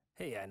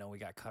Hey, I know we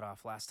got cut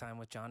off last time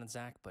with John and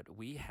Zach, but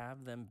we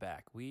have them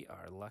back. We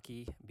are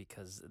lucky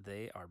because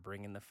they are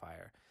bringing the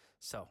fire.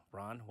 So,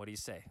 Ron, what do you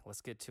say? Let's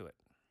get to it.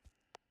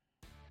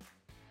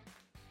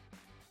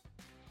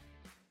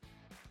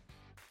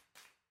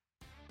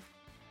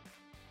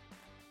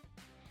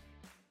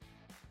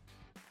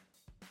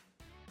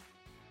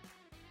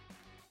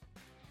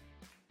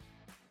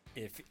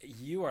 If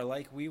you are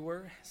like we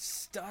were,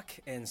 stuck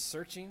and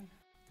searching,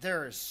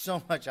 There is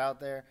so much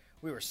out there.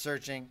 We were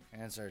searching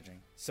and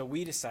searching. so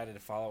we decided to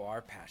follow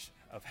our passion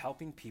of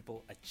helping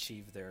people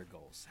achieve their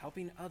goals,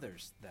 helping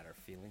others that are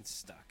feeling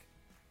stuck.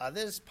 On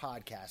this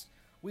podcast,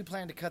 we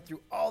plan to cut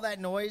through all that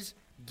noise,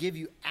 give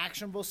you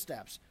actionable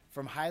steps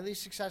from highly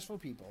successful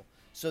people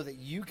so that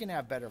you can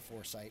have better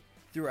foresight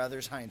through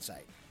others'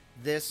 hindsight.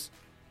 This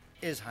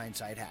is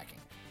Hindsight Hacking.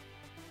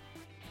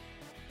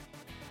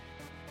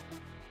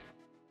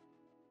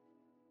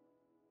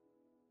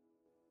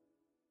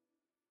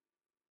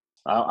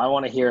 I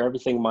want to hear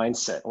everything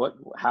mindset.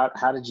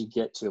 How did you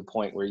get to a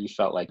point where you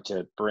felt like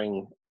to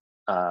bring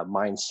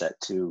mindset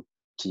to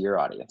your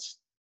audience?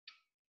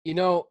 You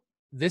know,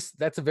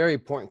 that's a very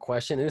important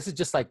question. And this is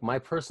just like my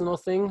personal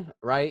thing,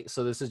 right?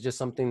 So this is just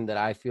something that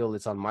I feel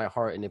it's on my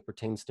heart and it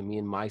pertains to me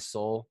and my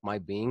soul, my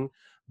being.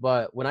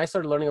 But when I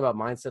started learning about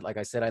mindset, like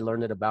I said, I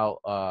learned it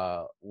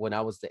about when I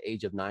was the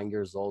age of 9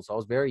 years old. So I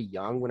was very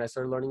young when I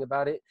started learning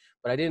about it,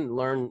 but I didn't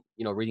learn,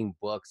 reading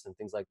books and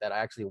things like that. I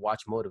actually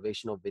watched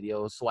motivational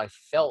videos. So I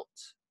felt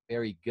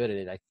very good in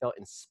it. I felt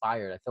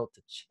inspired.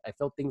 I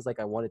felt things like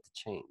I wanted to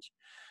change.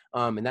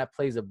 And that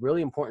plays a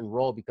really important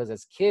role because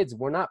as kids,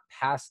 we are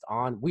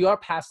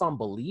passed on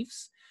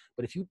beliefs,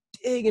 but if you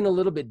dig in a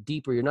little bit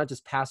deeper, you're not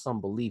just passed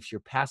on beliefs, you're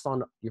passed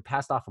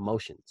off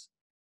emotions,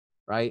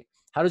 right?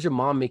 How does your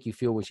mom make you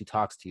feel when she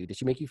talks to you? Did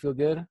she make you feel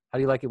good? How do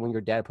you like it when your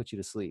dad puts you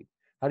to sleep?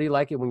 How do you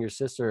like it when your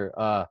sister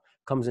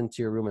comes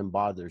into your room and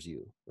bothers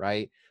you,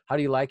 right? How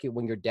do you like it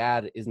when your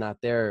dad is not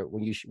there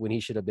when he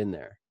should have been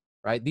there?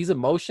 Right? These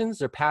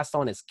emotions are passed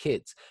on as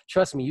kids.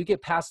 Trust me, you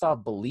get passed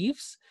off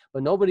beliefs,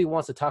 but nobody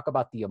wants to talk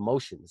about the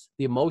emotions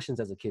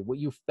as a kid, what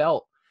you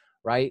felt,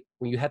 right?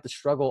 When you had to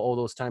struggle all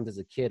those times as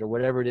a kid or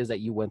whatever it is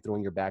that you went through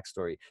in your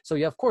backstory. So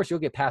yeah, of course you'll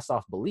get passed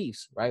off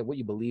beliefs, right? What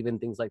you believe in,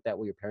 things like that,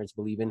 what your parents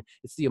believe in.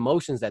 It's the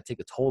emotions that take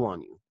a toll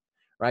on you,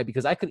 right?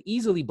 Because I could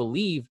easily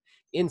believe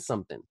in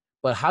something,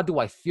 but how do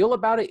I feel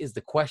about it is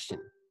the question,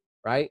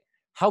 right?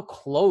 How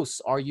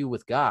close are you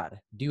with God?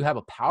 Do you have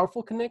a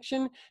powerful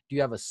connection? Do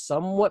you have a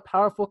somewhat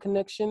powerful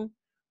connection?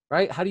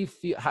 Right? How do you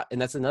feel? And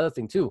that's another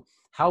thing too.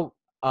 How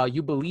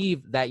you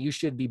believe that you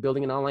should be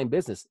building an online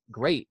business.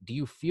 Great. Do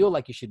you feel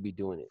like you should be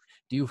doing it?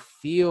 Do you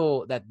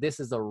feel that this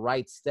is the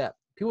right step?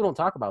 People don't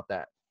talk about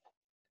that.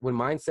 When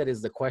mindset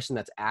is the question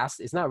that's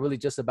asked, it's not really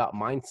just about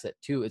mindset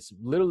too. It's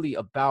literally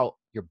about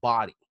your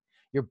body.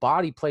 Your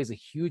body plays a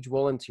huge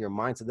role into your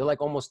mindset. They're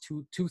like almost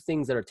two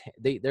things that are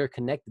they're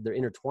connected. They're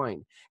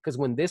intertwined. Because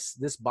when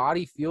this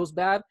body feels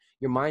bad,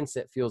 your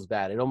mindset feels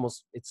bad.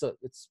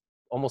 It's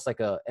almost like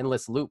a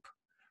endless loop,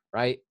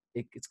 right?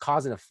 It's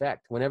cause and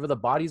effect. Whenever the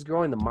body's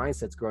growing, the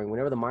mindset's growing.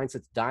 Whenever the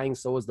mindset's dying,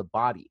 so is the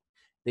body.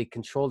 They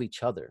control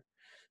each other.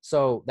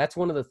 So that's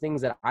one of the things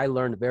that I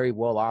learned very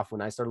well off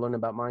when I started learning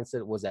about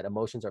mindset was that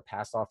emotions are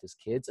passed off as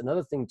kids.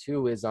 Another thing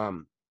too is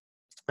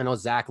I know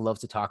Zach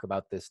loves to talk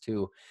about this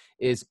too,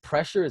 is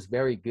pressure is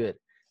very good.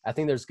 I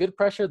think there's good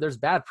pressure, there's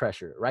bad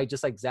pressure, right?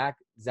 Just like Zach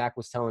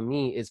was telling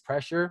me, is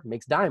pressure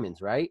makes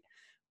diamonds, right?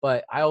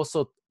 But I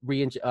also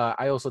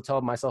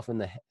tell myself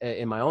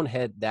in my own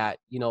head that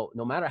no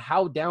matter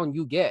how down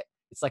you get,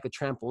 it's like a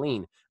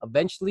trampoline.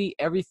 Eventually,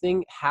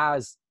 everything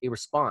has a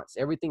response.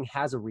 Everything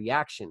has a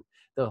reaction.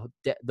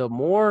 The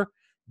more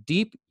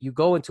deep you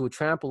go into a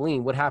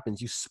trampoline, what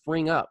happens? You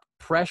spring up.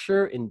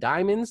 Pressure in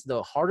diamonds,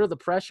 the harder the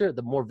pressure,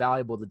 the more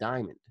valuable the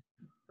diamond,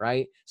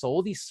 right? So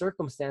all these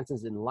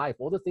circumstances in life,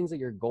 all the things that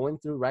you're going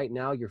through right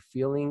now, you're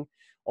feeling,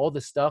 all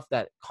the stuff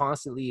that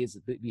constantly is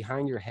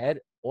behind your head,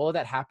 all of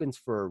that happens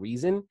for a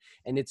reason,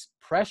 and it's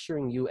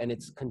pressuring you, and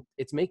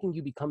it's making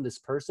you become this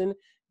person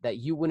that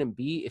you wouldn't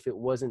be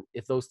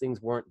if those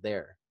things weren't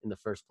there in the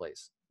first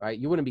place, right?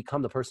 You wouldn't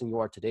become the person you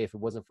are today if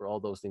it wasn't for all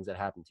those things that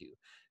happened to you.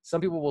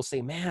 Some people will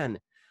say, man,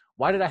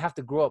 why did I have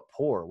to grow up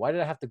poor? Why did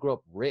I have to grow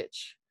up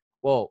rich?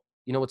 Well,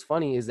 what's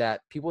funny is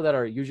that people that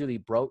are usually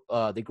broke,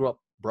 they grow up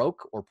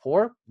broke or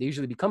poor, they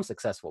usually become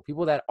successful.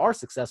 People that are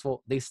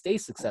successful, they stay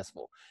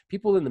successful.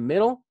 People in the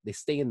middle, they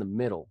stay in the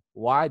middle.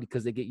 Why?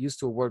 Because they get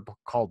used to a word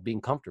called being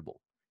comfortable.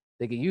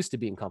 They get used to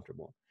being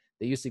comfortable.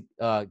 They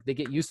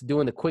get used to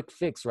doing the quick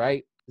fix,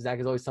 right? Zach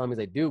is always telling me,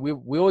 like, dude,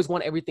 we always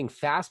want everything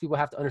fast. People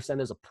have to understand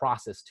there's a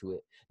process to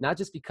it. Not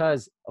just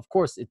because, of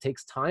course, it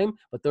takes time,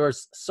 but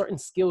there's certain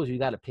skills you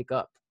got to pick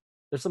up.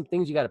 There's some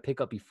things you got to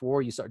pick up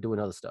before you start doing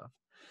other stuff.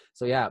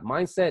 So yeah,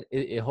 mindset,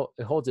 it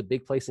holds a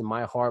big place in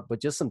my heart,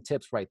 but just some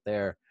tips right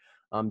there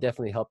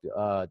definitely help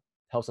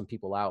some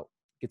people out,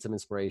 get some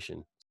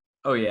inspiration.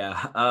 Oh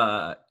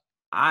yeah.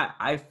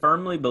 I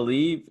firmly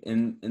believe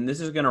and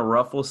this is going to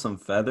ruffle some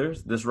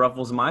feathers. This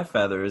ruffles my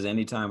feathers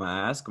anytime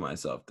I ask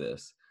myself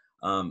this.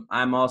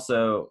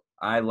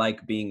 I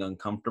like being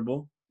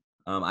uncomfortable.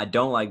 I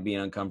don't like being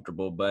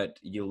uncomfortable, but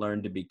you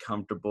learn to be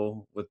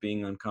comfortable with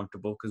being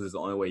uncomfortable because it's the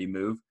only way you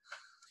move.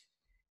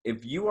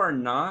 If you are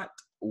not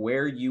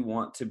where you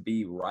want to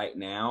be right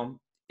now,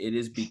 it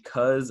is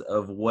because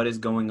of what is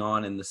going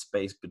on in the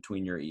space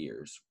between your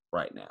ears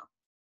right now.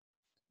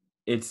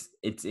 It's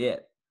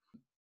it.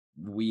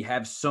 We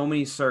have so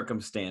many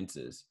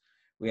circumstances.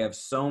 We have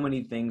so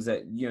many things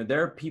that,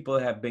 there are people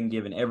that have been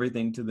given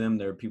everything to them.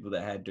 There are people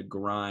that had to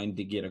grind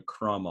to get a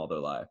crumb all their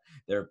life.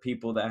 There are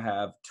people that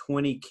have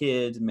 20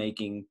 kids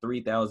making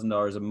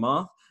 $3,000 a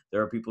month.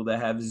 There are people that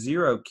have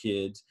 0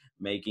 kids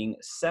making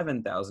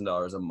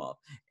 $7,000 a month.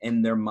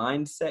 And their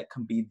mindset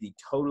can be the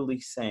totally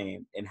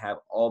same and have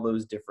all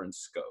those different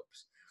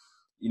scopes.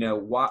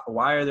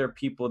 Why are there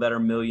people that are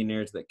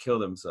millionaires that kill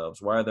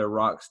themselves? Why are there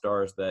rock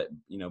stars that,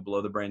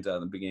 blow the brains out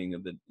in the beginning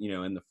of the,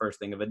 in the first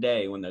thing of a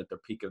day when they're at the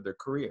peak of their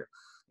career?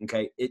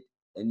 Okay.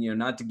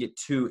 Not to get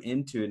too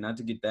into it, not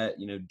to get that,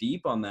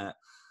 deep on that,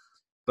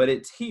 but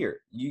it's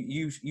here.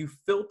 You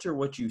filter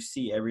what you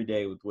see every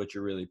day with what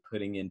you're really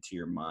putting into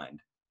your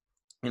mind.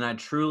 And I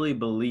truly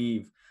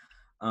believe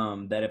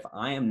that if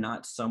I am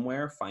not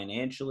somewhere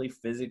financially,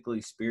 physically,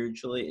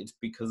 spiritually, it's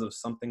because of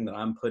something that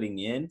I'm putting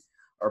in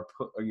or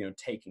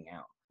taking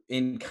out.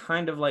 And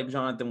kind of like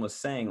Jonathan was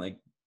saying, like,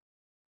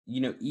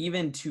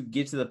 even to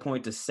get to the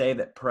point to say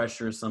that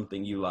pressure is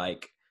something you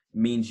like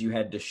means you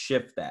had to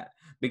shift that,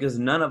 because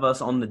none of us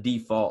on the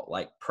default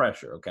like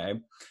pressure. Okay.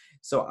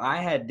 So I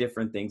had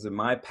different things in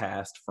my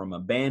past, from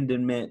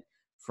abandonment,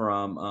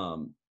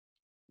 from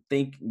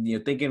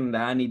thinking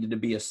that I needed to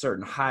be a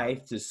certain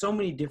height, to so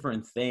many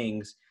different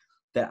things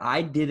that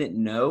I didn't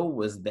know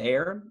was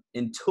there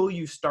until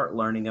you start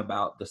learning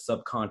about the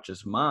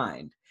subconscious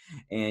mind.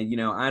 And,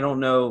 I don't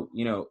know,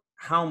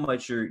 how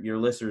much your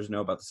listeners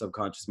know about the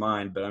subconscious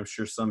mind, but I'm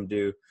sure some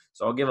do.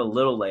 So I'll give a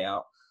little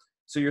layout.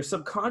 So your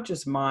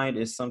subconscious mind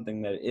is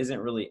something that isn't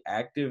really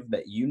active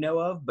that you know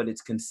of, but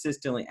it's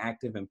consistently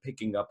active and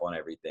picking up on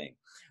everything.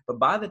 But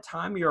by the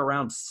time you're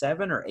around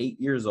 7 or 8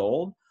 years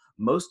old,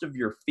 most of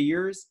your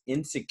fears,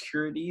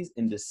 insecurities,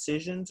 and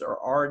decisions are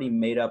already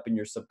made up in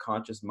your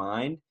subconscious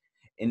mind,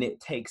 and it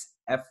takes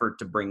effort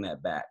to bring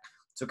that back.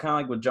 So kind of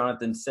like what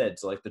Jonathan said,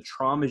 so like the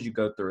traumas you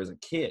go through as a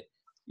kid,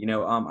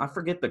 I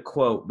forget the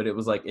quote, but it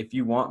was like, if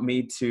you want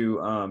me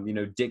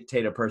to,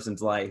 dictate a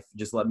person's life,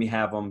 just let me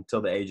have them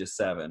till the age of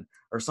 7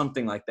 or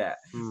something like that.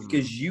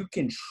 Because you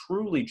can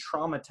truly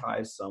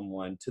traumatize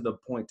someone to the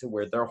point to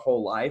where their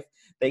whole life,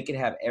 they could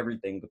have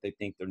everything, but they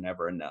think they're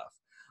never enough.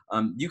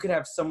 You could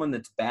have someone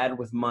that's bad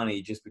with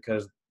money just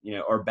because,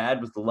 or bad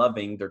with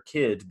loving their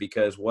kids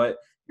because what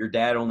your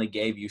dad only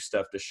gave you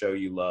stuff to show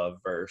you love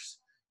versus,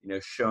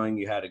 showing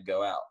you how to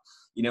go out,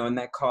 and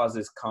that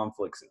causes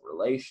conflicts in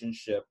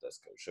relationship. That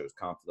shows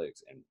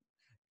conflicts in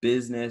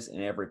business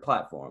and every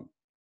platform.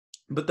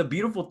 But the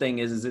beautiful thing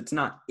is it's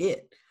not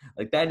it.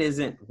 Like, that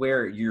isn't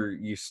where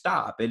you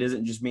stop. It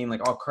isn't just being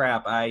like, oh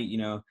crap, I,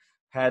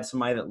 had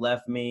somebody that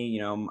left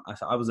me,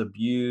 I was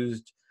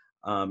abused,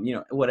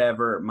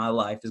 whatever, my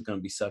life is going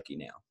to be sucky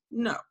now.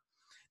 No,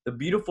 the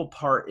beautiful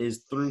part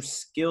is through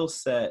skill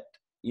set,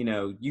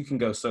 you can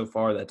go so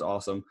far. That's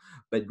awesome.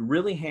 But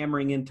really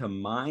hammering into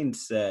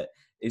mindset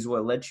is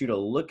what lets you to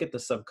look at the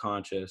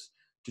subconscious,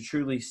 to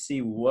truly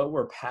see what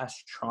were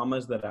past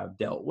traumas that I've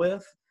dealt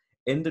with,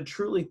 and to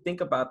truly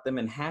think about them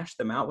and hash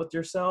them out with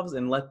yourselves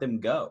and let them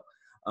go.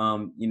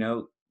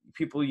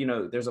 People,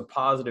 there's a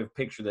positive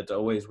picture that's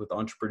always with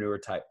entrepreneur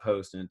type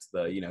posts, and it's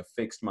the,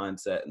 fixed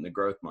mindset and the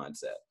growth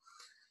mindset.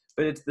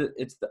 But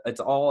it's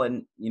all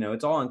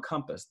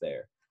encompassed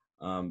there.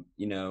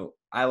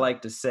 I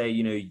like to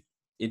say,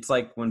 it's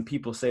like when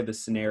people say the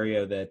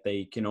scenario that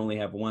they can only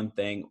have one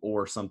thing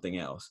or something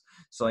else.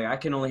 So like, I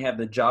can only have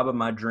the job of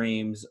my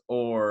dreams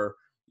or,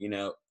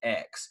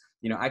 X.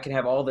 I can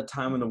have all the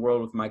time in the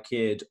world with my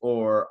kids,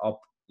 or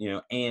I'll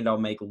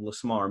make a little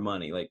smaller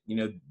money. Like,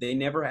 they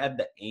never had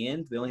the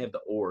and, they only have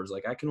the ors.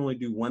 Like, I can only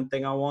do one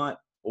thing I want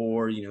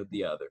or,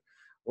 the other.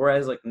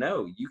 Whereas like,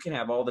 no, you can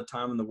have all the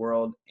time in the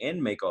world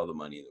and make all the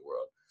money in the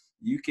world.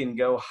 You can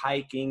go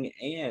hiking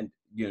and,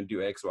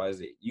 do X, Y,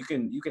 Z. You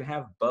can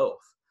have both.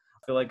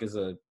 I feel like is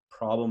a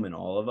problem in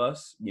all of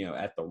us,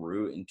 at the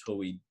root until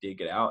we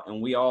dig it out.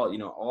 And we all,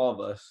 all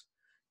of us,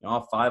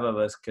 all 5 of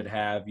us could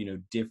have,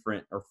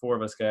 different, or 4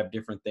 of us could have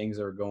different things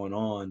that are going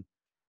on,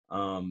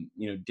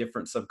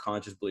 different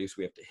subconscious beliefs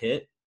we have to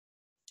hit.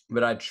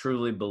 But I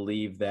truly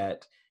believe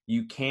that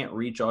you can't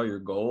reach all your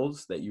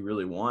goals that you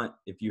really want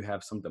if you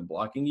have something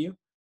blocking you.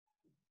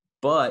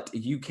 But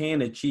you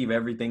can achieve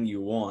everything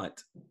you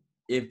want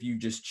if you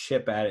just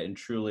chip at it and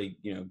truly,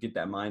 get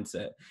that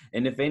mindset.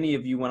 And if any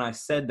of you, when I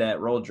said that,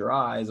 rolled your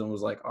eyes and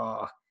was like,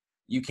 oh,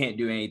 you can't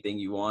do anything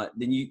you want,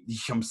 then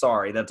I'm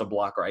sorry, that's a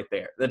block right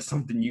there. That's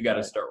something you got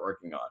to start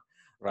working on.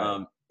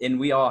 Right. And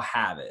we all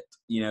have it,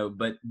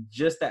 but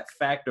just that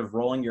fact of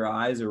rolling your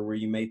eyes, or where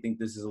you may think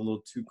this is a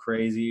little too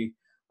crazy,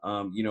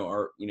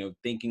 or,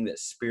 thinking that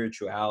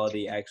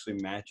spirituality actually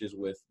matches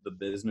with the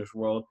business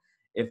world.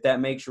 If that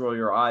makes you roll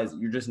your eyes,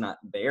 you're just not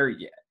there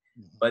yet.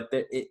 but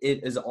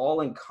it is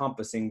all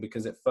encompassing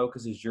because it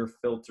focuses your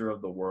filter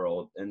of the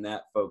world, and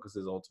that focus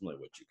is ultimately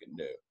what you can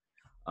do.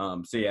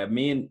 So yeah,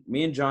 me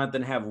and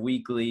Jonathan have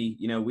weekly,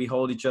 we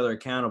hold each other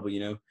accountable.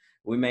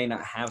 We may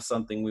not have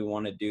something we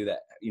want to do that,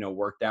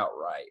 worked out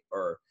right,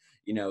 or,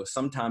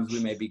 sometimes we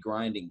may be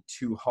grinding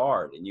too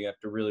hard, and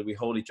we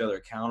hold each other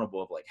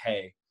accountable of like,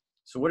 hey,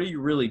 so what are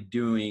you really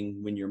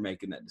doing when you're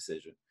making that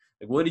decision?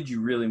 Like, what did you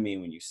really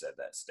mean when you said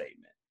that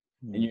statement?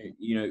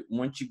 And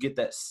once you get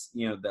that,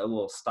 that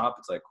little stop,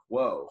 it's like,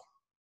 whoa,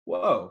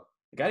 like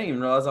I didn't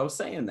even realize I was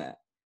saying that.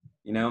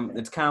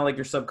 It's kind of like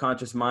your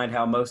subconscious mind,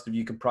 how most of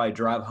you could probably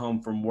drive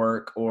home from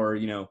work or,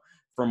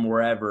 from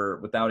wherever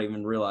without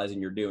even realizing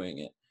you're doing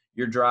it.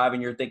 You're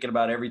driving, you're thinking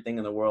about everything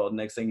in the world.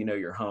 Next thing you know,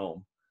 you're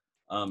home.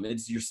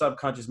 It's your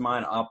subconscious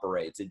mind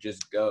operates. It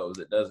just goes.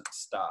 It doesn't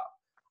stop.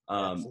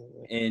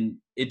 And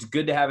it's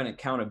good to have an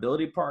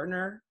accountability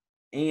partner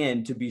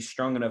and to be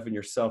strong enough in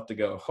yourself to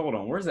go, hold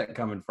on, where's that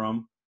coming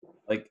from?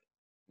 Like,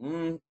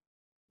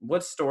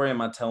 what story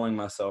am I telling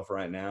myself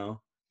right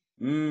now?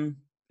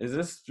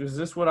 Is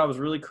this what I was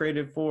really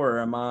created for?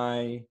 Or am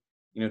I,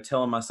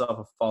 telling myself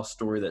a false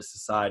story that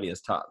society has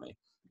taught me?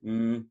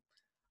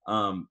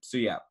 So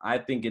yeah, I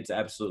think it's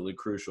absolutely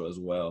crucial as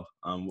well.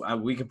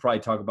 We could probably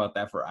talk about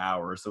that for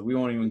hours, so we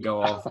won't even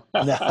go off.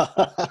 No.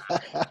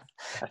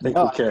 I think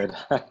we could.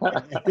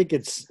 I think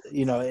it's,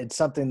 it's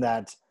something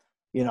that,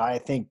 I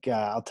think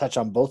I'll touch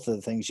on both of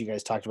the things you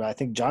guys talked about. I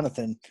think,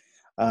 Jonathan,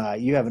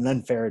 you have an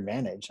unfair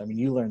advantage. I mean,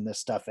 you learned this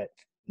stuff at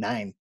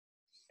 9.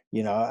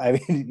 I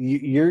mean,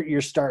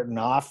 you're starting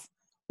off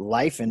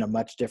life in a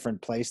much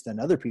different place than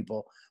other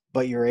people,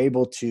 but you're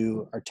able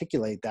to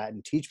articulate that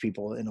and teach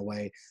people in a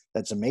way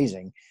that's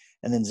amazing.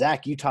 And then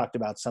Zach, you talked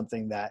about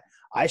something that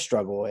I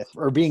struggle with,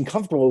 or being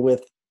comfortable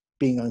with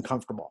being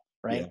uncomfortable,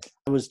 right? Yeah.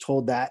 I was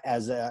told that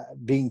as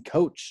being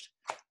coached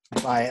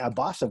by a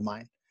boss of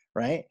mine,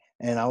 right?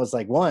 And I was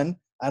like, one,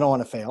 I don't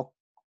want to fail.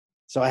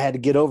 So I had to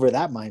get over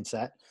that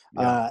mindset.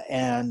 Yeah.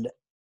 And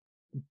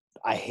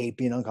I hate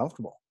being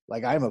uncomfortable.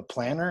 Like, I'm a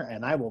planner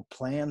and I will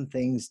plan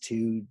things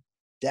to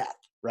death,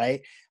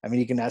 right? I mean,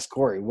 you can ask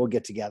Corey, we'll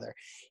get together,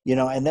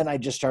 and then I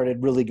just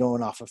started really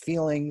going off of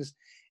feelings.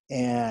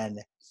 And,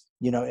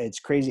 it's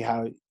crazy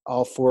how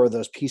all 4 of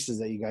those pieces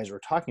that you guys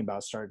were talking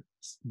about start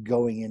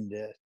going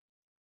into,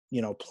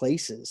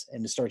 places,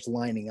 and it starts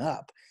lining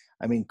up.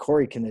 I mean,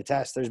 Corey can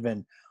attest, there's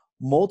been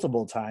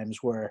multiple times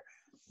where,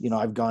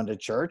 I've gone to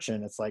church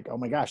and it's like, oh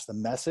my gosh, the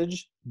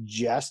message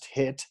just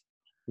hit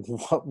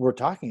what we're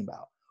talking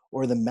about,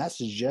 or the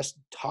message just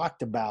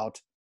talked about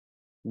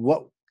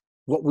what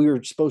we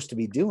were supposed to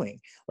be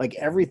doing. Like,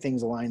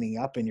 everything's lining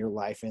up in your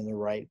life in the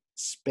right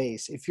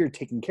space if you're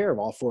taking care of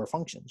all 4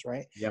 functions,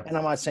 right? Yep. And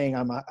I'm not saying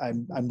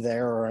I'm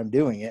there or I'm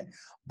doing it,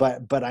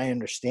 but I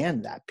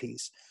understand that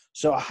piece.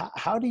 So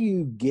how do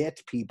you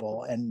get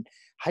people, and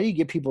how do you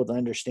get people to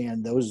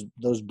understand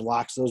those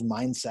blocks, those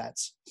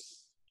mindsets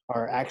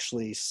are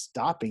actually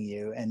stopping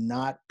you and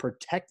not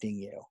protecting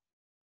you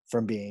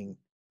from being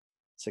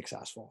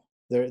successful?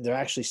 They're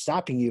actually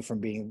stopping you from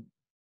being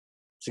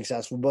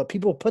successful, but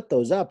people put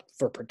those up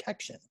for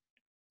protection.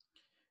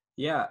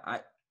 Yeah,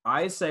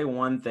 I say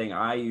one thing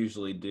I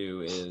usually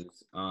do is,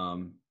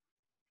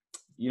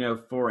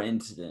 for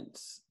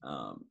instance,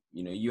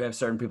 you have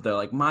certain people that are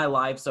like, my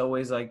life's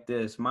always like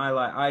this.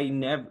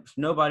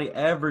 Nobody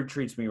ever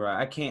treats me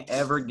right. I can't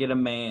ever get a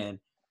man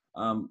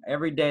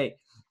every day.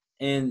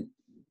 And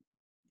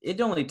it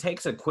only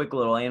takes a quick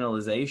little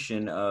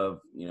analyzation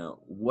of,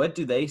 what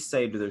do they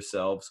say to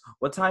themselves?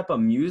 What type of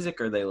music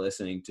are they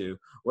listening to?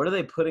 What are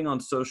they putting on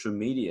social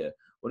media?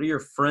 What do your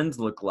friends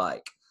look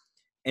like?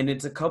 And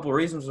it's a couple of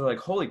reasons where like,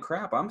 holy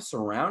crap, I'm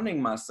surrounding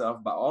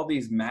myself by all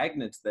these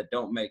magnets that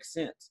don't make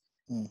sense.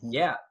 Mm-hmm.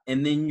 Yeah.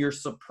 And then you're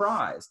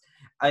surprised.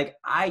 Like,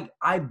 I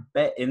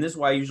bet, and this is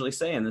why I usually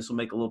say, and this will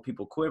make a little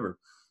people quiver,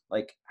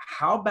 like,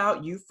 how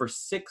about you for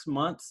 6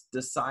 months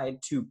decide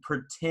to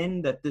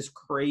pretend that this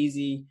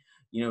crazy,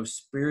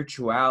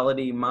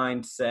 spirituality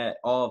mindset,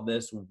 all of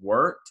this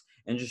worked,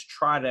 and just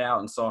tried it out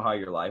and saw how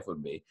your life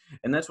would be.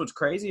 And that's what's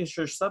crazy, is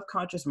your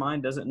subconscious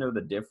mind doesn't know the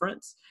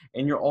difference,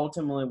 and you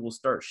ultimately will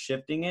start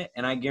shifting it.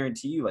 And I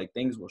guarantee you, like,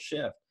 things will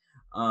shift.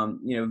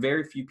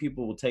 Very few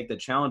people will take the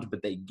challenge,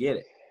 but they get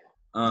it.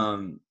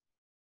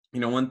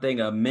 One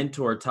thing a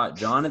mentor taught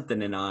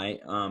Jonathan and I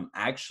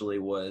actually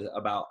was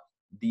about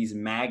these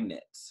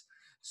magnets.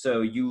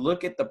 So you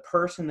look at the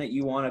person that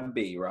you want to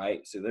be,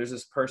 right? So there's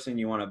this person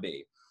you want to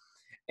be.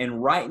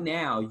 And right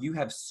now you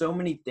have so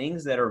many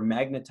things that are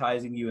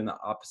magnetizing you in the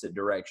opposite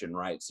direction,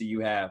 right? So you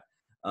have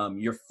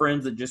your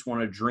friends that just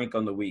want to drink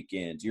on the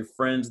weekends, your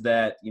friends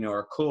that,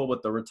 are cool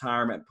with the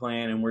retirement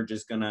plan, and we're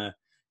just going to,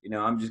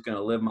 I'm just going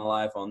to live my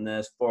life on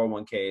this.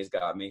 401k has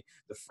got me.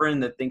 The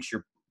friend that thinks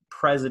your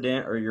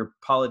president or your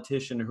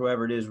politician or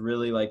whoever it is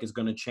really like is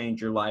going to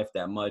change your life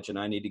that much, and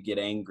I need to get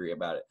angry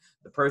about it.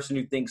 The person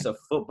who thinks a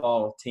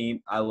football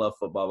team, I love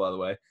football, by the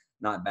way,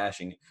 not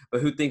bashing it, but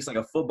who thinks like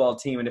a football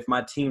team, and if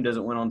my team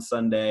doesn't win on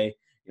Sunday,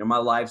 my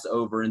life's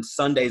over and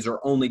Sundays are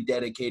only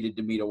dedicated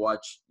to me to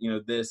watch,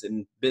 this,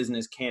 and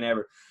business can't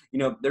ever,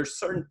 there's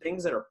certain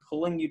things that are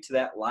pulling you to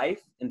that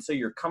life. And so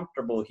you're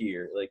comfortable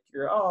here. Like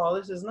oh,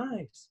 this is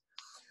nice.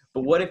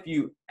 But what if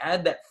you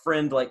add that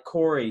friend like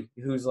Corey,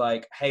 who's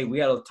like, hey, we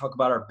got to talk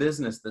about our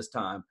business this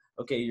time.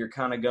 Okay. You're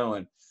kind of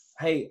going,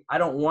 hey, I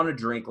don't want to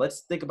drink.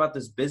 Let's think about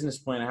this business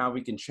plan and how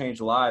we can change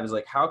lives.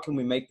 Like, how can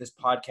we make this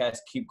podcast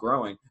keep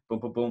growing? Boom,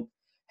 boom, boom.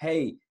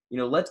 Hey,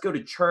 let's go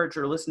to church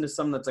or listen to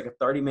something that's like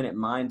a 30-minute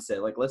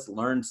mindset. Like, let's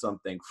learn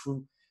something.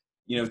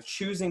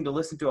 Choosing to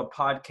listen to a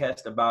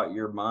podcast about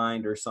your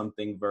mind or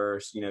something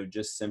versus,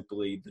 just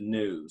simply the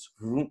news.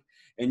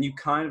 And you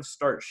kind of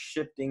start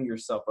shifting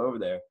yourself over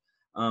there.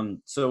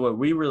 So what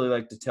we really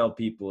like to tell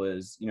people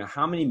is,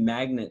 how many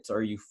magnets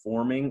are you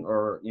forming,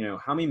 or,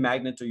 how many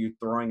magnets are you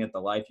throwing at the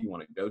life you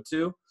want to go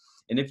to?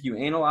 And if you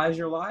analyze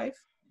your life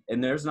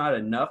and there's not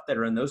enough that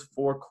are in those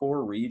 4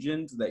 core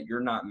regions that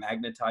you're not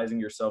magnetizing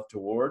yourself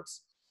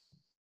towards,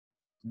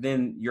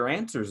 then your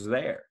answer's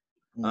there.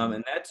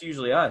 And that's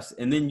usually us.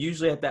 And then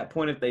usually at that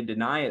point, if they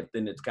deny it,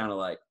 then it's kind of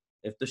like,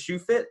 if the shoe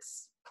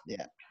fits.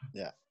 Yeah.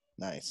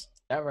 Nice.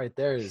 That right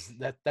there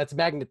that's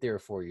magnet theory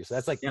for you. So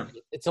that's like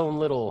its own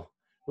little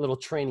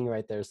training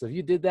right there. So if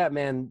you did that,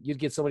 man, you'd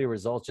get so many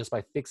results just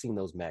by fixing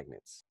those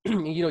magnets.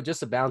 Just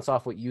to bounce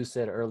off what you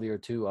said earlier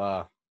too,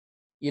 I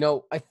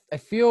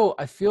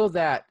feel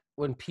that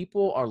when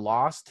people are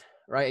lost,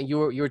 right? And you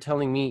were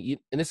telling me,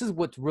 and this is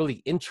what's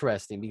really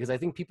interesting, because I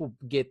think people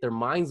get their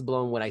minds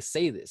blown when I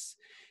say this.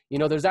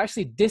 There's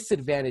actually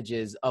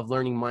disadvantages of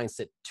learning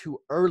mindset too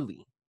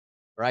early,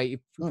 right?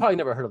 You've probably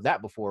never heard of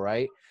that before,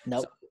 right?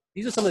 Nope. So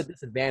these are some of the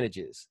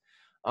disadvantages.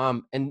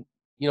 And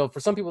for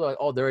some people, they're like,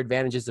 oh, there are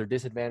advantages, there are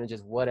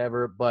disadvantages,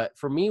 whatever. But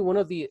for me, one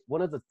of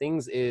the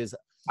things is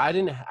I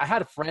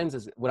had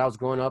friends when I was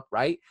growing up,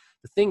 right?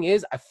 The thing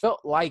is, I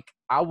felt like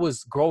I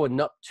was growing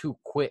up too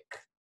quick.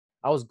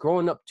 I was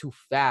growing up too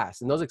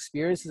fast. And those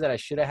experiences that I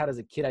should have had as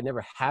a kid, I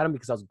never had them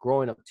because I was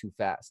growing up too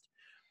fast,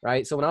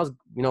 right? So when I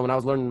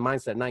was learning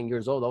mindset at 9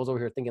 years old, I was over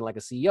here thinking like a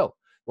CEO.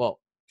 Well,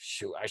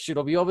 shoot, I should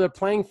be over there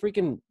playing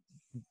freaking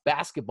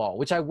basketball,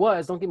 which I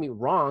was, don't get me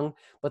wrong.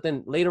 But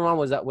then later on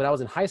was that when I was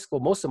in high school,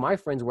 most of my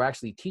friends were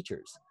actually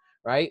teachers,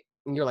 right?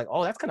 And you're like,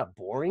 oh, that's kind of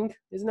boring.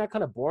 Isn't that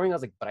kind of boring? I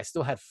was like, but I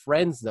still had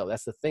friends though.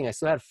 That's the thing. I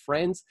still had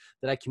friends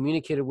that I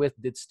communicated with,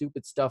 did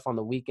stupid stuff on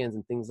the weekends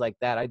and things like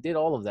that. I did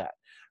all of that,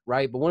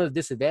 right? But one of the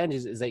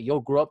disadvantages is that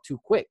you'll grow up too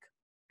quick,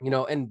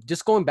 and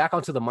just going back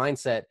onto the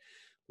mindset,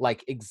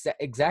 like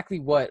exactly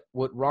what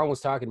Ron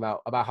was talking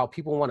about how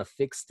people want to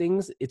fix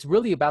things. It's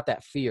really about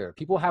that fear.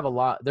 People have a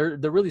lot. They're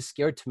really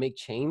scared to make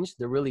change.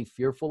 They're really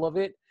fearful of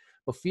it.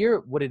 But fear,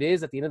 what it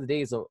is at the end of the day,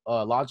 is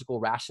a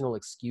logical, rational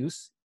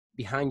excuse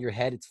behind your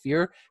head. It's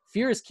fear.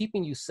 Fear is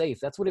keeping you safe.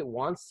 That's what it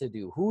wants to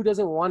do. Who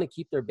doesn't want to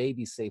keep their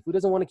baby safe? Who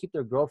doesn't want to keep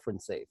their girlfriend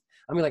safe?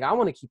 I mean, like, I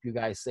want to keep you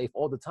guys safe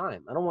all the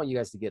time. I don't want you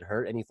guys to get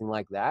hurt, anything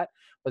like that.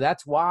 But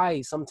that's why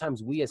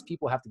sometimes we as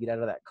people have to get out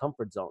of that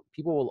comfort zone.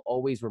 People will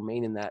always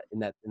remain in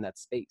that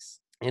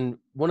space. And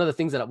one of the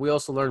things that we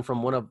also learned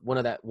from one of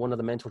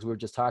the mentors we were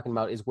just talking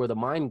about is where the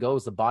mind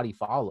goes, the body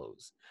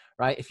follows,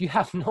 right? If you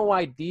have no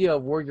idea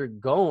where you're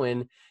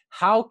going,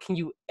 how can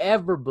you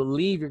ever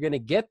believe you're going to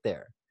get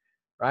there,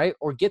 right?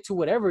 Or get to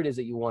whatever it is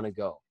that you want to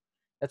go?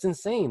 That's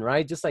insane,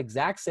 right? Just like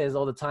Zach says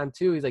all the time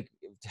too. He's like,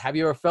 have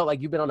you ever felt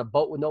like you've been on a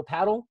boat with no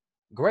paddle?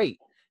 Great.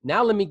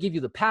 Now let me give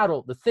you the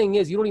paddle. The thing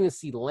is, you don't even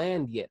see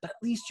land yet, but at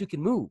least you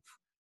can move.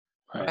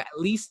 Right. At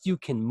least you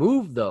can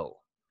move though.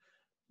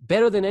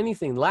 Better than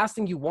anything. The last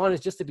thing you want is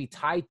just to be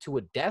tied to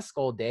a desk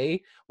all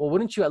day. Well,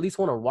 wouldn't you at least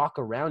want to walk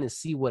around and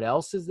see what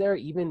else is there,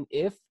 even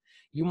if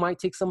you might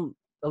take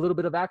a little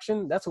bit of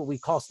action? That's what we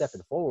call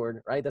stepping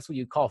forward, right? That's what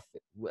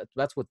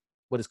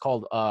is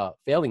called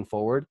failing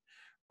forward,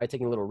 right?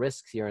 Taking little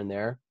risks here and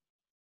there.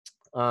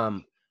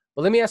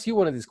 But let me ask you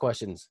one of these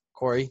questions,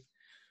 Corey.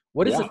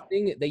 What is the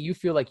thing that you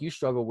feel like you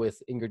struggle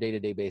with in your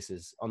day-to-day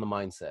basis on the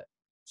mindset?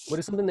 What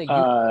is something that you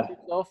told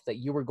yourself that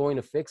you were going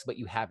to fix, but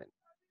you haven't?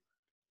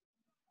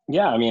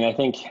 Yeah, I mean, I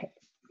think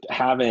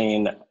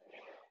having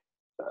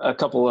a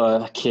couple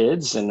of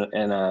kids and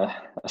a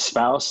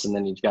spouse, and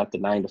then you've got the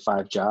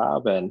 9-to-5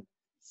 job,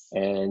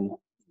 and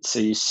so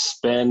you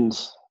spend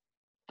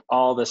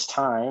all this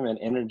time and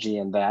energy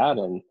in that,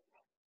 and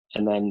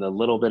then the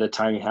little bit of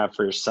time you have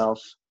for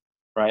yourself,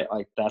 right?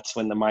 Like, that's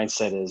when the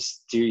mindset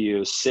is, do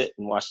you sit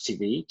and watch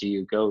TV? Do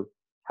you go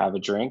have a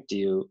drink? Do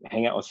you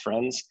hang out with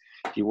friends?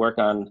 Do you work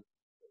on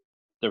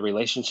the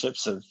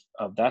relationships of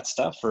that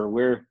stuff? Or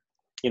where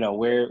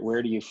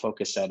do you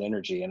focus that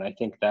energy? And I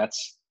think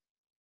that's,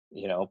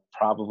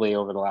 probably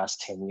over the last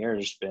 10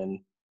 years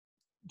been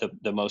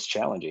the most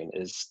challenging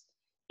is,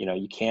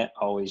 you can't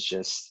always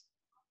just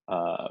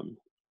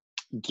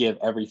give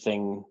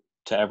everything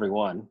to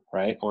everyone,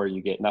 right? Or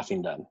you get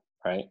nothing done,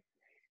 right?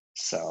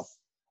 So,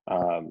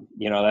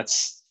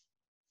 that's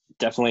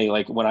definitely,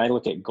 like, when I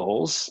look at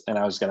goals, and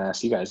I was going to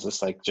ask you guys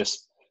this, like,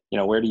 just,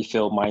 where do you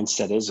feel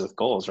mindset is with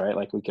goals, right?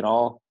 Like, we can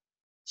all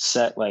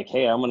set, like,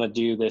 hey, I'm going to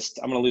do this,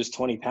 I'm going to lose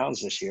 20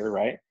 pounds this year,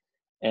 right?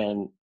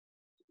 And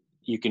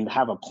you can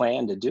have a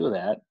plan to do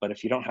that, but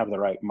if you don't have the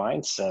right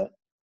mindset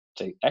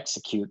to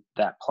execute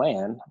that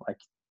plan, like,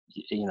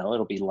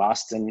 it'll be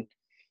lost in,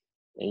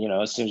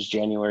 as soon as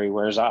January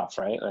wears off,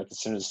 right? Like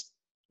as soon as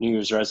New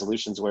Year's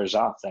resolutions wears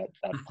off, that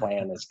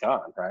plan is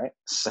gone, right?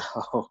 So,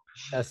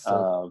 That's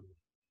so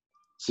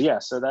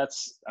so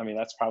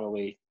that's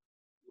probably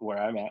where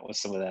I'm at with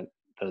some of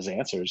those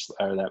answers,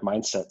 or that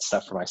mindset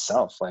stuff for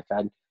myself. Like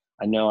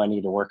I know I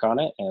need to work on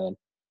it, and,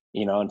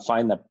 and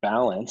find the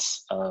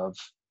balance of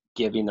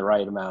giving the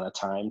right amount of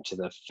time to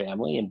the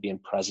family and being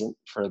present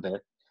for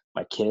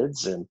my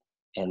kids and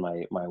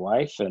my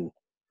wife, and,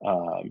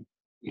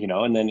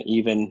 and then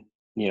even,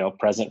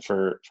 present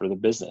for the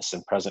business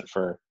and present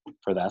for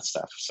that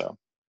stuff. So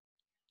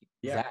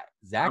Yeah,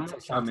 Zach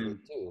touched on it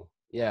too.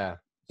 Yeah.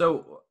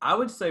 So I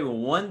would say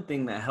one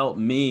thing that helped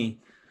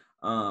me,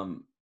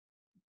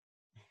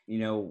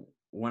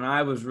 when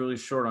I was really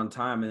short on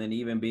time, and then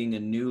even being a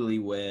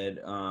newlywed,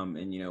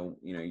 and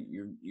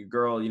your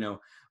girl,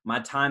 my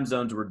time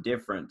zones were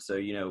different. So,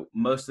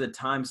 most of the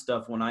time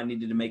stuff when I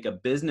needed to make a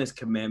business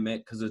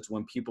commitment, because it's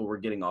when people were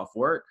getting off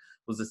work,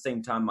 was the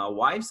same time my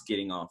wife's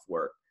getting off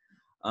work.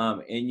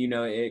 And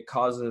it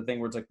causes a thing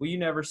where it's like, well, you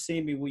never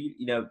see me.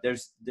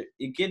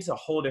 It gets a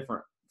whole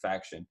different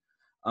faction.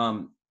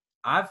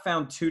 I've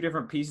found two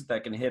different pieces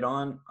that can hit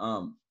on.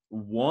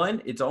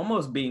 One, it's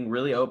almost being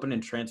really open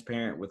and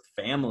transparent with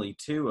family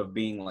too, of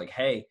being like,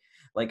 hey,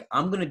 like,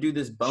 I'm going to do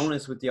this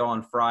bonus with y'all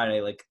on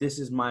Friday. Like, this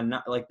is my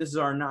night. Like, this is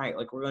our night.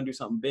 Like, we're going to do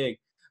something big.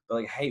 But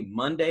like, hey,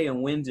 Monday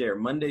and Wednesday, or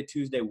Monday,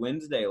 Tuesday,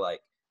 Wednesday, like,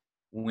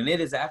 when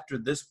it is after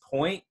this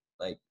point,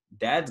 like,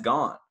 dad's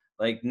gone.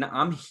 Like,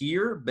 I'm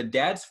here, but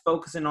dad's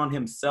focusing on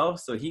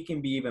himself so he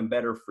can be even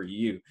better for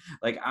you.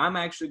 Like, I'm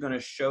actually going to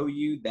show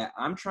you that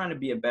I'm trying to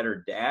be a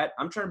better dad.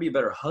 I'm trying to be a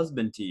better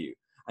husband to you.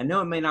 I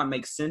know it may not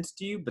make sense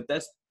to you, but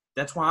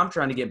that's why I'm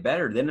trying to get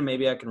better. Then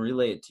maybe I can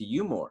relay it to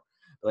you more.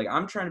 Like,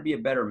 I'm trying to be a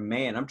better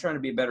man. I'm trying to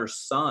be a better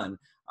son.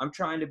 I'm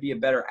trying to be a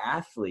better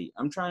athlete.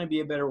 I'm trying to be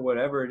a better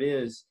whatever it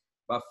is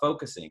by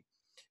focusing.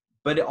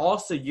 But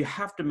also, you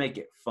have to make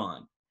it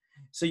fun.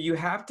 So you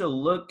have to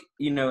look,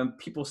 and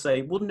people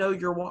say, well, know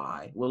your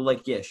why. Well,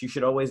 like, yes, you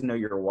should always know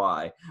your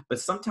why.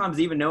 But sometimes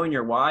even knowing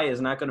your why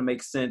is not going to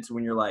make sense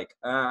when you're like,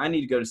 I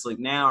need to go to sleep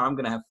now. Or I'm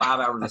going to have 5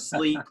 hours of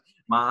sleep.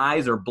 My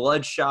eyes are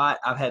bloodshot.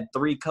 I've had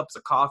 3 cups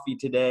of coffee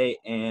today,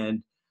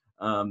 and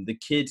the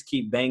kids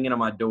keep banging on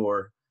my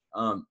door.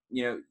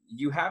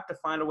 You have to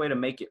find a way to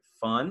make it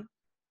fun.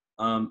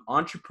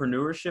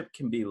 Entrepreneurship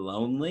can be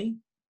lonely.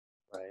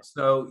 Right.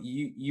 So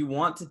you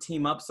want to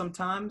team up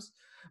sometimes,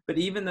 but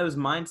even those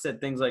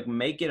mindset things, like,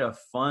 make it a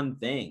fun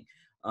thing.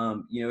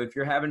 If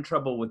you're having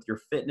trouble with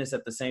your fitness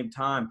at the same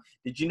time,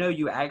 did you know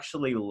you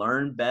actually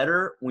learn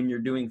better when you're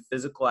doing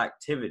physical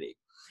activity?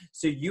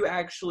 So you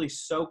actually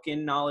soak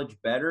in knowledge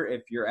better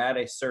if you're at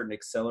a certain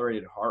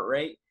accelerated heart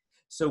rate.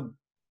 So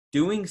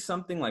doing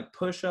something like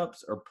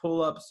push-ups or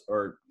pull-ups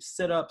or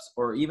sit-ups,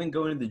 or even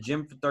going to the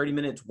gym for 30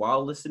 minutes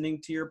while listening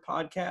to your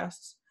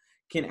podcasts,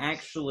 can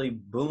actually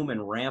boom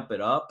and ramp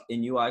it up,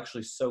 and you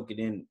actually soak it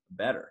in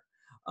better,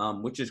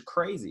 which is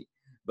crazy,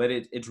 but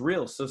it's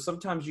real. So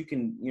sometimes you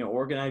can,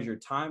 organize your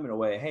time in a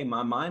way, hey,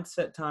 my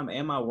mindset time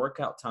and my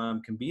workout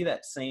time can be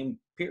that same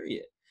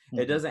period. Mm-hmm.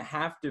 It doesn't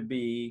have to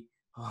be,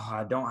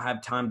 I don't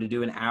have time to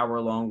do an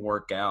hour-long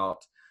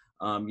workout.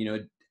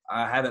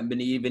 I haven't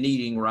been even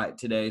eating right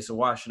today, so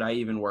why should I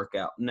even work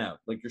out? No,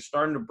 like, you're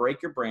starting to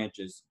break your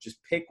branches.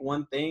 Just pick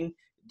one thing.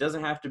 It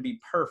doesn't have to be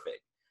perfect.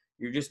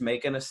 You're just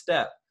making a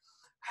step.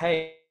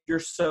 Hey, you're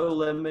so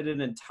limited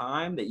in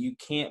time that you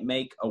can't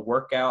make a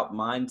workout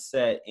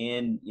mindset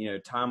and,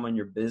 time on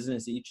your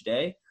business each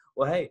day.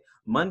 Well, hey,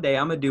 Monday,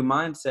 I'm going to do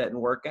mindset and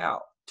work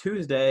out.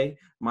 Tuesday,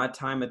 my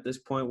time at this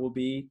point will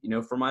be,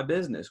 for my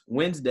business.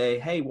 Wednesday,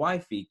 hey,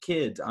 wifey,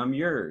 kids, I'm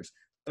yours.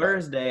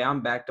 Thursday,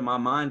 I'm back to my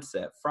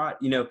mindset. Friday,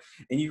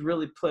 and you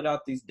really put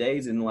out these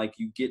days, and like,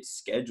 you get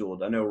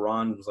scheduled. I know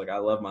Ron was like, I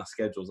love my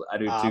schedules. I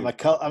do too. I'm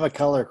a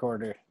color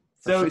coordinator.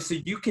 So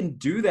you can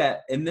do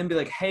that and then be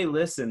like, hey,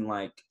 listen,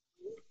 like,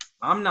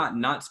 I'm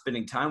not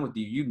spending time with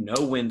you.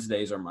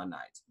 Wednesdays are my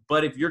nights.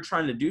 But if you're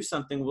trying to do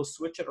something, we'll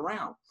switch it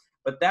around.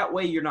 But that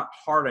way you're not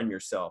hard on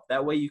yourself.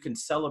 That way you can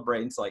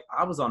celebrate. It's like,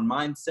 I was on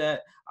mindset.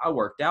 I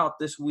worked out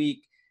this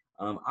week.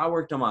 I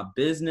worked on my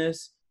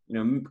business.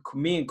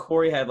 Me and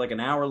Corey had like an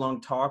hour-long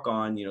talk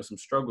on, some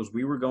struggles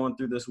we were going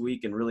through this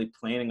week and really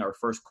planning our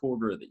first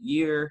quarter of the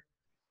year.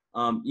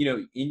 And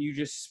you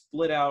just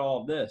split out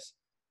all of this.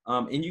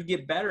 And you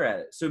get better at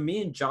it. So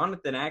me and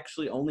Jonathan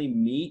actually only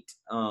meet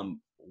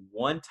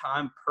one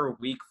time per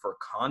week for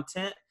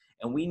content,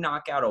 and we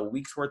knock out a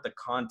week's worth of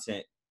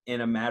content in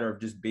a matter of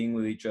just being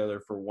with each other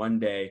for one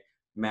day,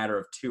 matter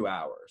of 2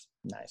 hours.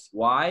 Nice.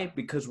 Why?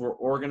 Because we're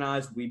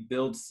organized, we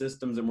build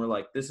systems, and we're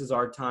like, this is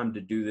our time to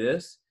do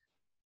this.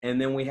 And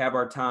then we have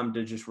our time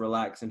to just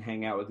relax and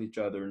hang out with each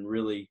other and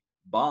really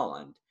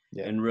bond.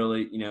 Yeah. And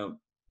really,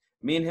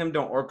 me and him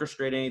don't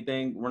orchestrate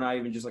anything. We're not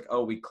even just like,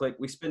 oh, we click.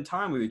 We spend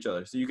time with each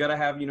other. So you got to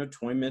have, 20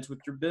 minutes with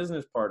your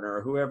business partner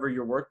or whoever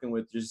you're working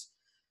with. Just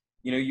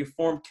you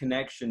form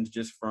connections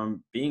just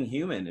from being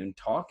human and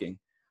talking,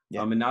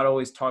 Yeah. and not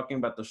always talking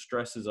about the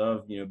stresses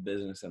of,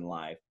 business and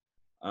life.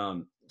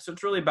 So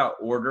it's really about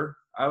order.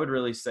 I would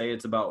really say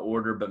it's about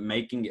order, but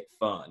making it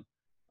fun.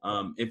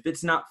 If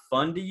it's not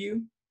fun to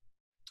you,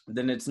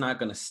 then it's not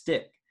going to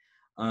stick.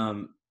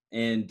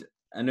 And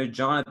I know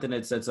Jonathan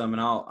had said something,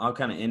 and I'll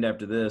kind of end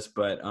after this,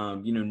 but,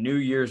 New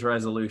Year's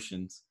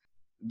resolutions.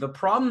 The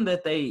problem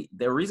that the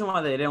reason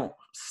why they don't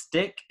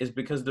stick is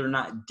because they're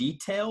not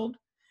detailed,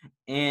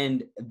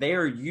 and they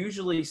are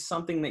usually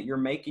something that you're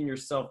making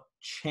yourself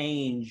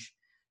change,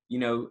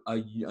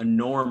 a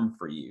norm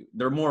for you.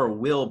 They're more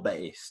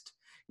will-based,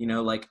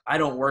 like I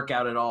don't work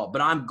out at all,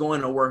 but I'm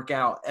going to work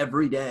out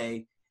every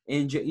day.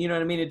 And you know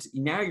what I mean? It's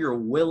now you're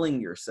willing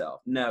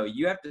yourself. No,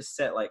 you have to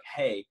set like,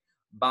 hey,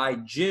 by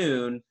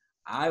June,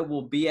 I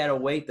will be at a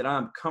weight that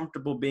I'm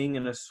comfortable being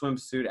in a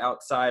swimsuit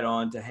outside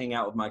on to hang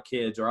out with my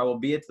kids, or I will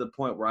be at the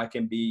point where I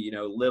can be,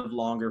 live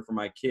longer for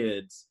my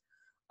kids.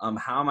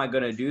 How am I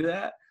going to do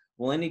that?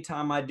 Well,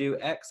 anytime I do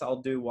X,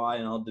 I'll do Y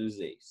and I'll do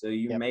Z. So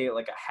you made it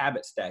like a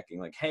habit stacking.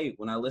 Like, hey,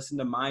 when I listen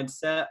to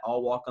Mindset,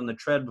 I'll walk on the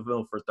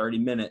treadmill for 30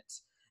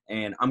 minutes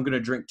and I'm going to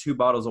drink 2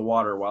 bottles of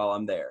water while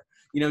I'm there.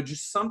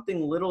 Just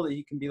something little that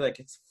you can be like,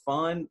 it's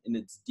fun and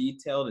it's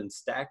detailed and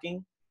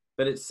stacking,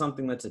 but it's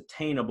something that's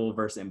attainable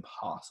versus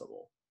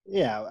impossible.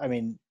 Yeah. I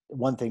mean,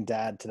 one thing to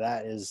add to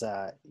that is,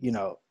 a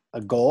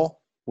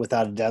goal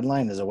without a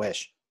deadline is a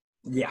wish.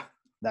 Yeah.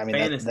 I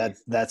mean,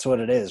 that's what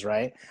it is.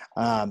 Right.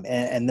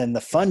 And then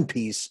the fun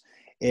piece,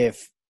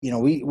 if,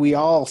 we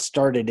all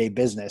started a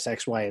business,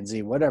 X, Y, and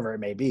Z, whatever it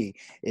may be,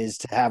 is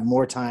to have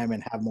more time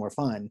and have more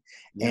fun.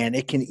 Yeah. And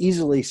it can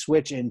easily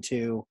switch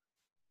into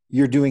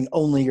you're doing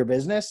only your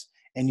business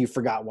and you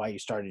forgot why you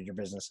started your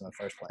business in the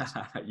first place.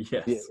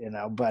 Yes.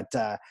 But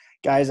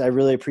guys, I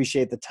really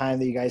appreciate the time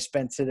that you guys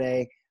spent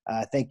today.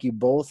 Thank you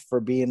both for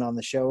being on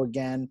the show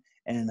again.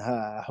 And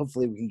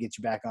hopefully we can get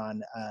you back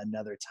on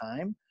another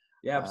time.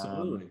 Yeah,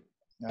 absolutely.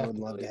 I would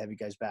love to have you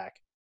guys back.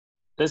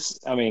 It's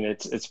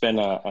been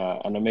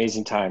an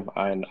amazing time.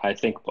 And I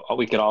think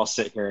we could all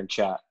sit here and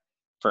chat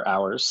for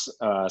hours.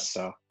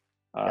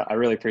 I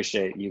really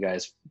appreciate you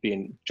guys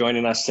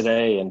joining us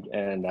today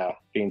and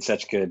being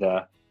such good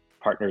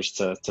partners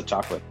to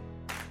talk with.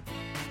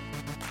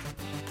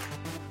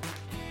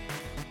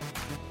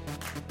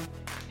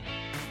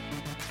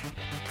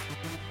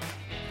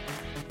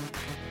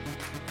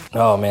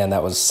 Oh man,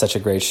 that was such a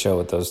great show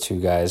with those two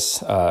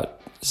guys.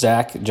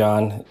 Zach,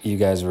 John, you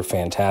guys were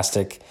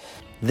fantastic.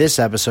 This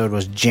episode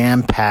was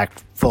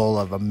jam-packed full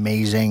of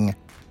amazing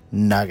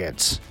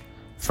nuggets,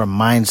 from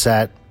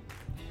mindset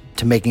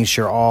to making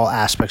sure all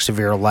aspects of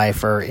your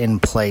life are in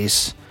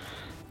place.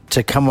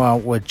 To come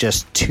out with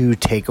just 2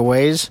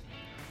 takeaways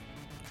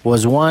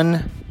was,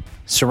 1,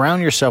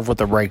 surround yourself with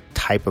the right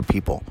type of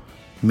people.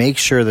 Make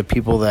sure the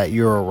people that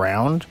you're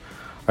around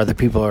are the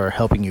people that are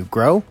helping you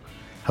grow,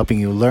 helping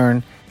you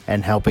learn,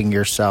 and helping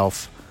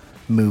yourself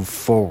move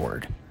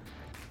forward.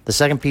 The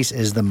second piece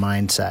is the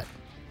mindset.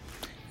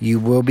 You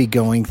will be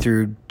going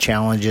through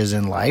challenges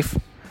in life.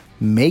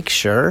 Make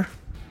sure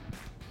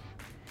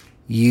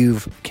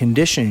you've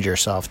conditioned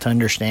yourself to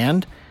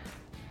understand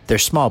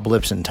there's small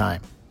blips in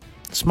time.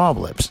 Small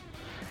blips.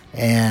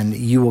 And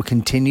you will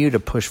continue to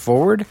push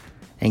forward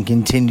and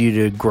continue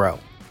to grow.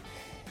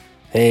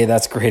 Hey,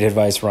 that's great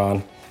advice,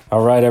 Ron.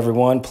 All right,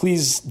 everyone,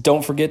 please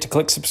don't forget to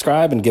click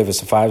subscribe and give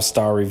us a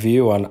 5-star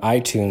review on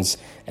iTunes.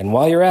 And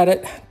while you're at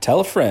it, tell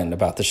a friend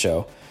about the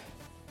show.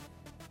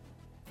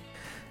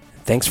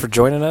 Thanks for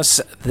joining us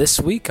this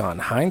week on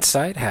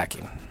Hindsight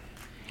Hacking.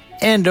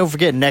 And don't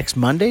forget, next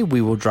Monday,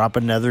 we will drop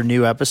another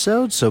new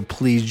episode. So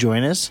please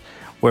join us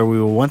where we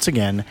will once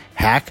again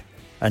hack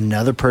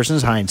another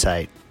person's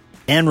hindsight.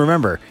 And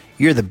remember,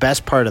 you're the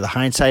best part of the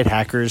Hindsight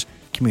Hackers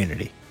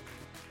community.